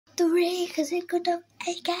3 because it could have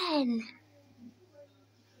again.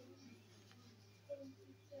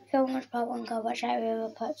 If you want part 1, go watch that. We have a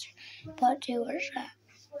part 2, watch that.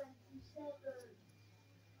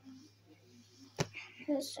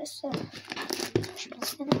 It's just a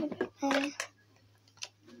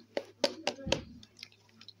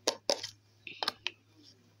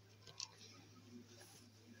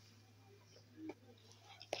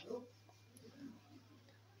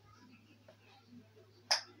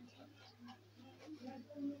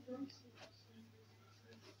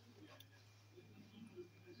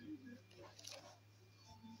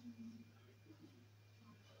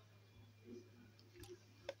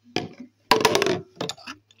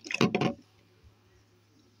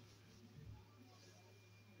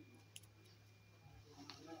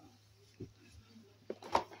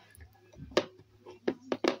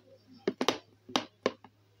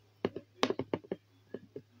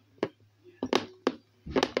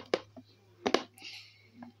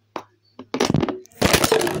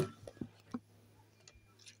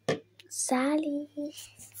Sally.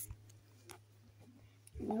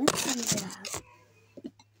 Let's send it out.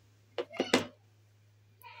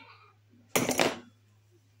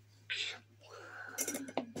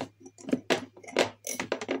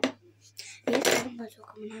 Yes, I'm not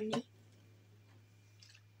coming on me.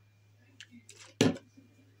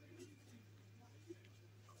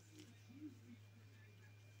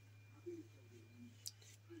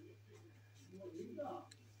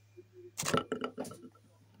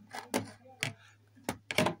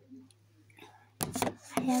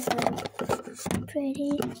 I have a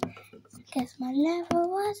pretty, guess my lover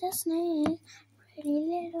was a snake. Pretty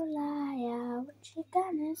little liar, what you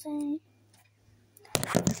gonna say? I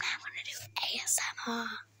wanna do ASMR.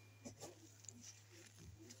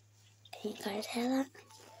 Can you guys hear that?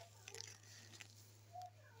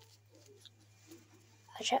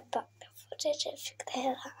 I'll check back the footage if you can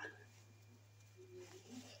hear that.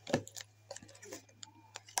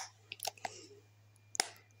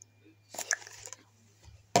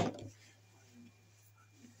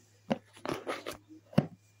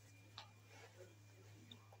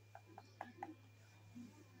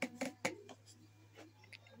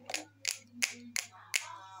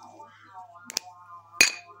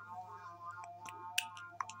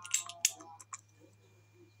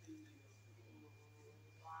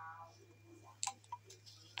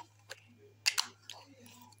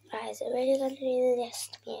 Right, so we're going to do this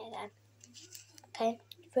to me again. Okay,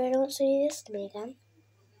 if you really want to do this to me again,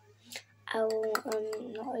 I will not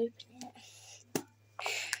open it.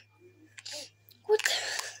 What?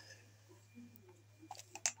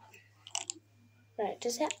 Right,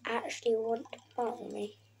 does it actually want to bother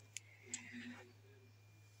me?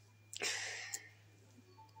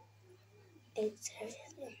 It's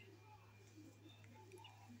seriously.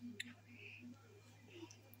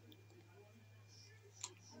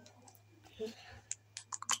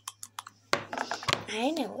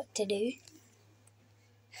 I know what to do.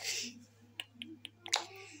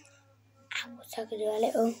 So I could do a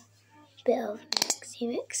little bit of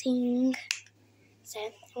mixing. So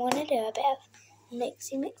I want to do a bit of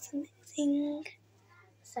mixing.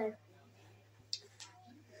 So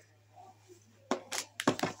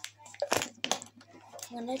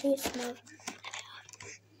I'm going to do some of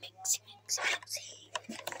mixing.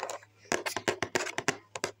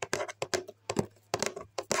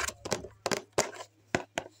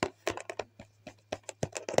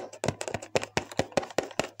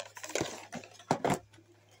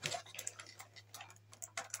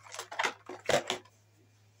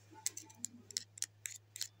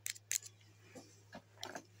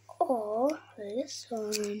 Or this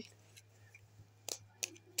one.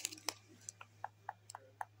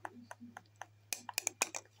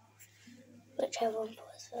 Whichever one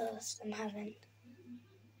was first, I'm not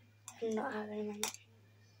having them.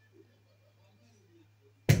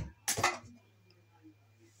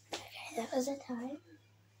 Okay, that was a time.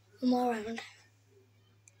 One more round.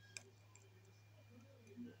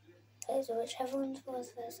 Okay, so whichever one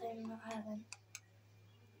was first, I'm not having.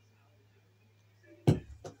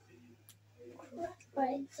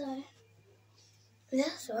 Right, so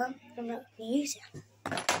this one I'm not going to use it.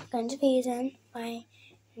 I'm going to be using my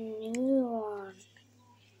new one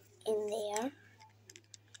in there.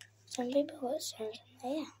 Some people put stones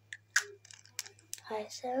in there.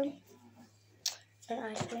 Ice cream.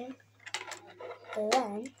 Ice cream.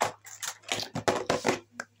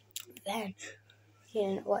 Then, you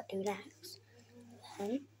know what to do next.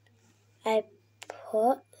 Then, I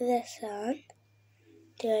put this on.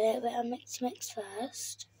 Do a little bit of mix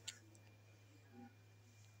first.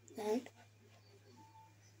 Then,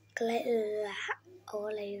 glitter that all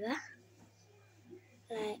over,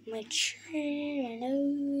 like my chin, my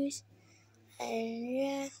nose, and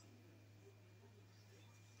yeah.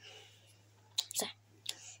 So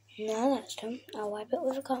now that's done, I'll wipe it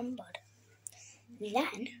with a cotton bud.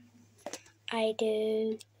 Then I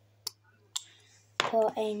do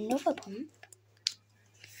put another pump,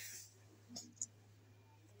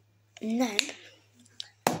 and then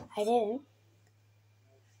I do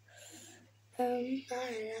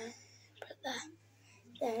put that.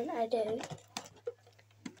 Then I do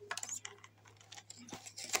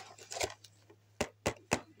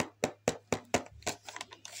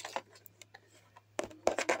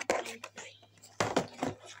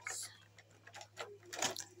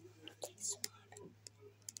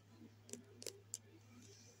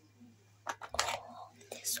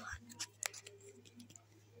this one.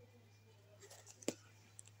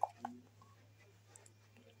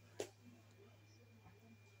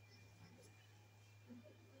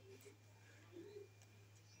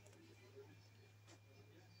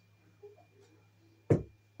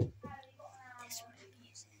 This one I'm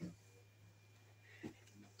using.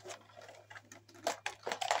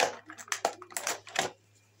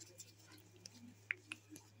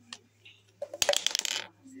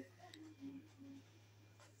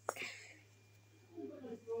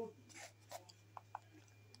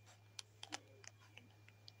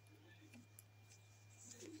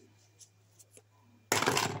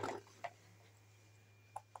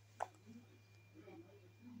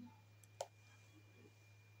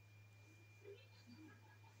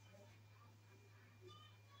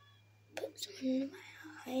 Put some in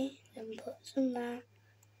my eye, then put some there,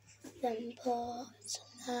 then put some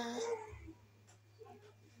there.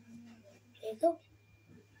 There you go.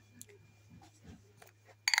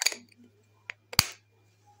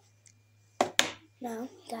 Now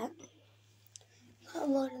that got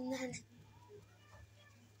more than that.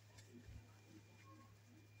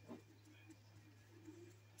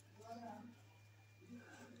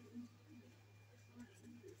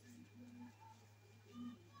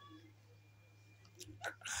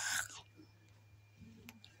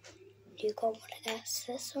 You got one, I guess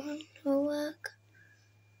this one will work.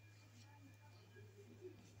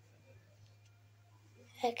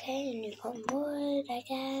 Okay, and you got wood, I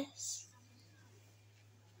guess.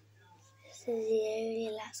 This is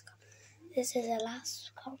the last. This is the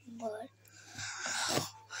last cotton wood.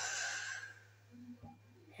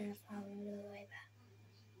 And I found all the way back.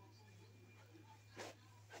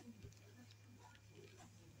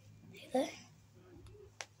 There you go.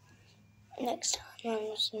 Next time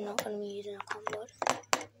I'm just not going to be using a cotton wood. I'm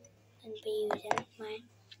going to be using my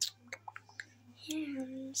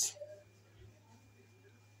hands.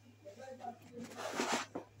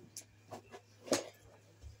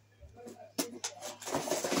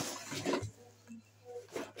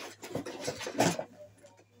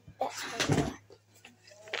 That's how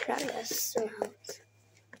I try to smelt.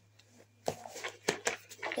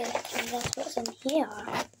 Yeah, and that's what's in here.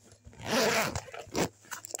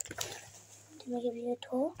 Let me give you a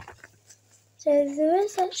tour. So there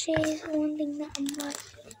is actually one thing that I'm liking.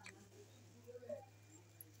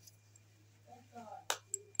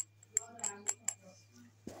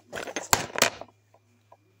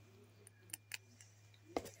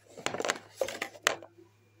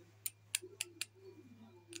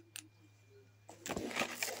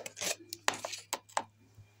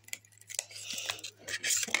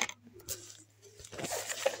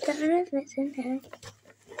 I don't know if it's in here.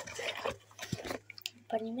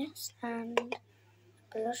 Bunny mist and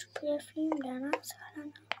blush perfume down outside. I don't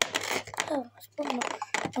know. Oh, it's one more.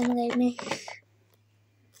 Someone gave me.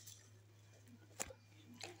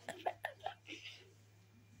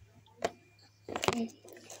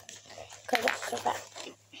 Go back.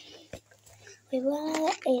 We will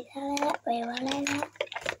let it, we will let it.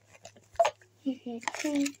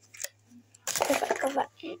 Go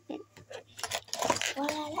back.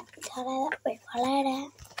 We will let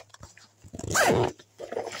it.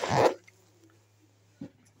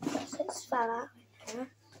 It's fell out now.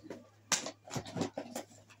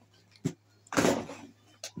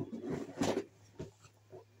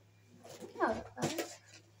 Oh,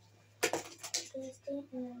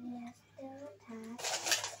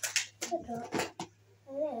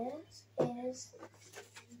 well. This is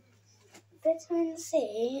vitamin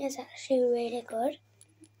C is actually really good,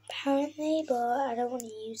 apparently, but I don't want to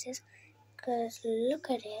use this because look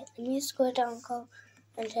at it. Let me just go down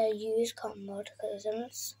and use cotton bud because I'm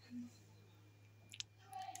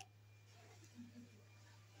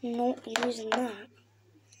not using that.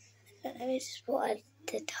 Let me just put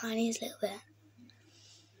the tiniest little bit.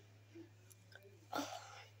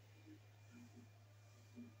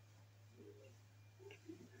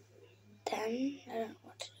 Then I don't know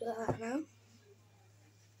what to do with that now.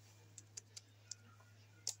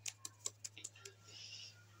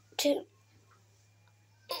 Two.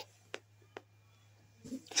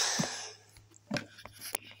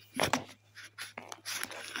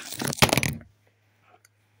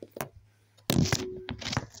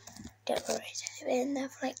 Don't worry, I've been in there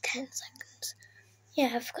for like 10 seconds.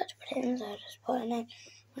 Yeah, I forgot to put it in, so I just put it in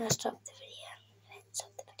when I stopped the video. I didn't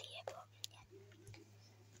stop the video, but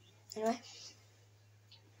yeah. Anyway.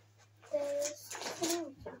 There's something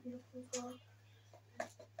else I'm looking for.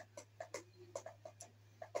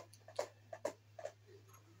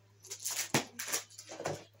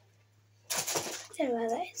 I don't know where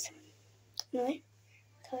that is. Anyway,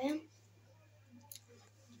 carry on.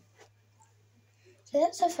 So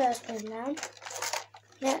that's the first one now.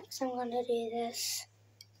 Next, I'm going to do this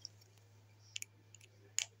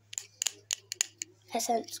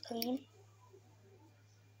essence cream.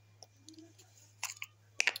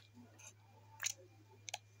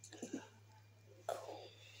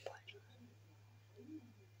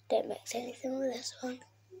 Don't mix anything with this one.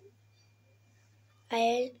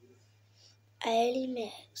 I only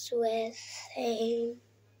mix with a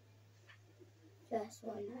first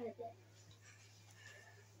one I did.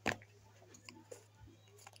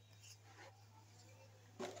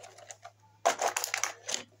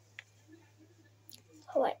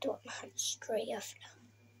 I like to want my hands straight after.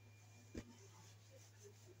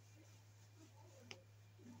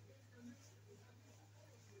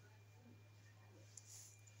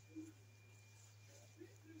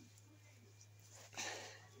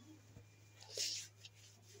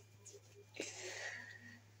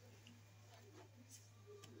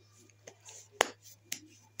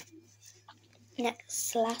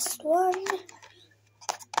 Next, last one.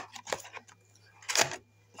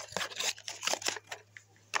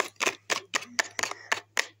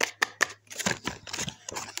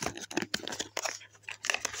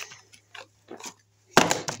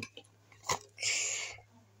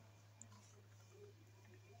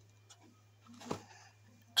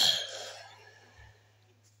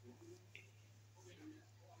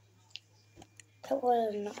 That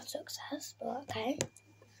was not a success, but okay.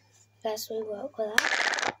 Guess we work with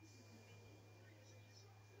that.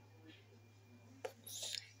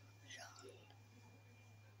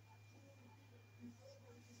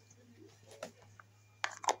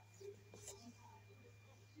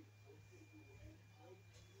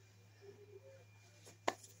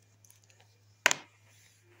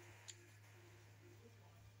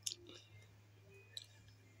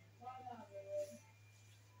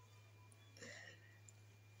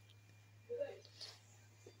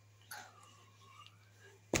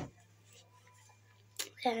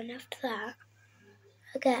 Then after that,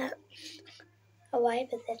 I get a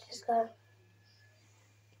wiper that just go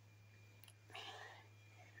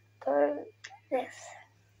this.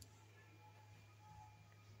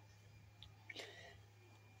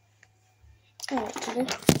 Alright,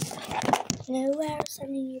 you know where I was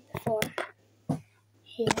sending you before?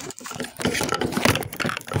 Here.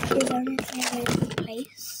 Is only a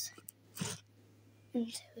place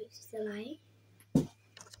until it's the light.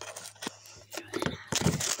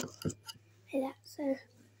 Like that. So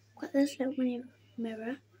got this little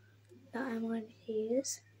mirror that I'm going to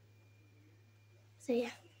use. So yeah,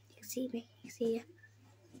 you can see me. You can see it.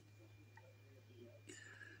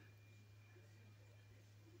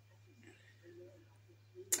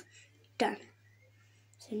 Done.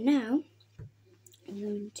 So now I'm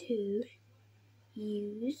going to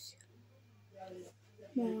use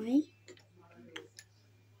my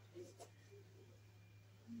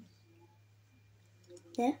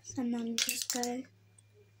this and then just go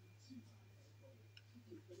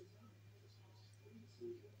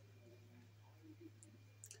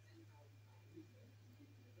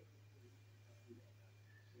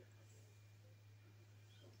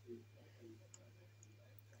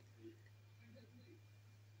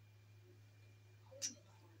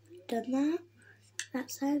done that. That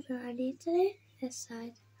side where I need to do. This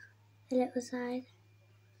side. The little side.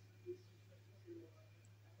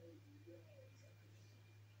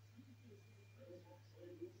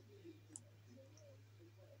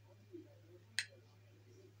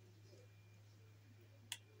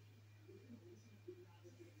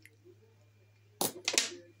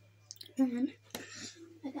 And then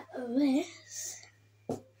I got this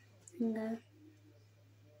and go.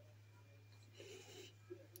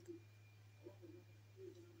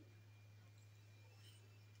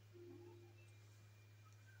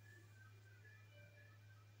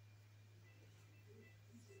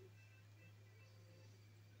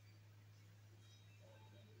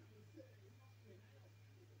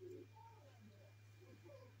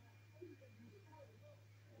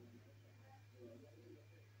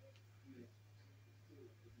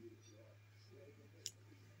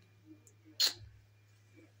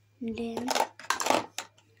 And then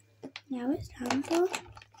now it's time for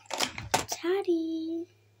Toddy.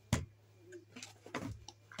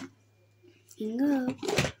 Hang up.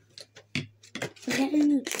 We're getting a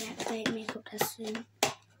new Black Light makeup testing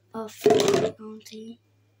of Auntie.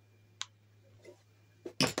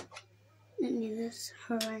 And it is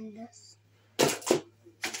horrendous.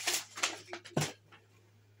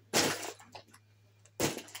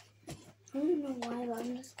 I don't know why, but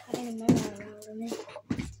I'm just cutting a mirror around on it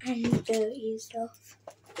and dirty stuff.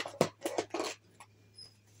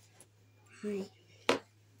 Hi.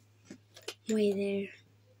 Way there.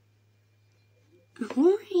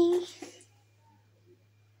 Ahoy!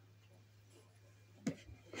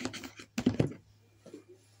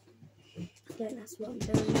 Yeah, that's what I'm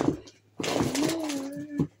doing. Come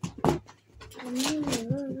here. Come here.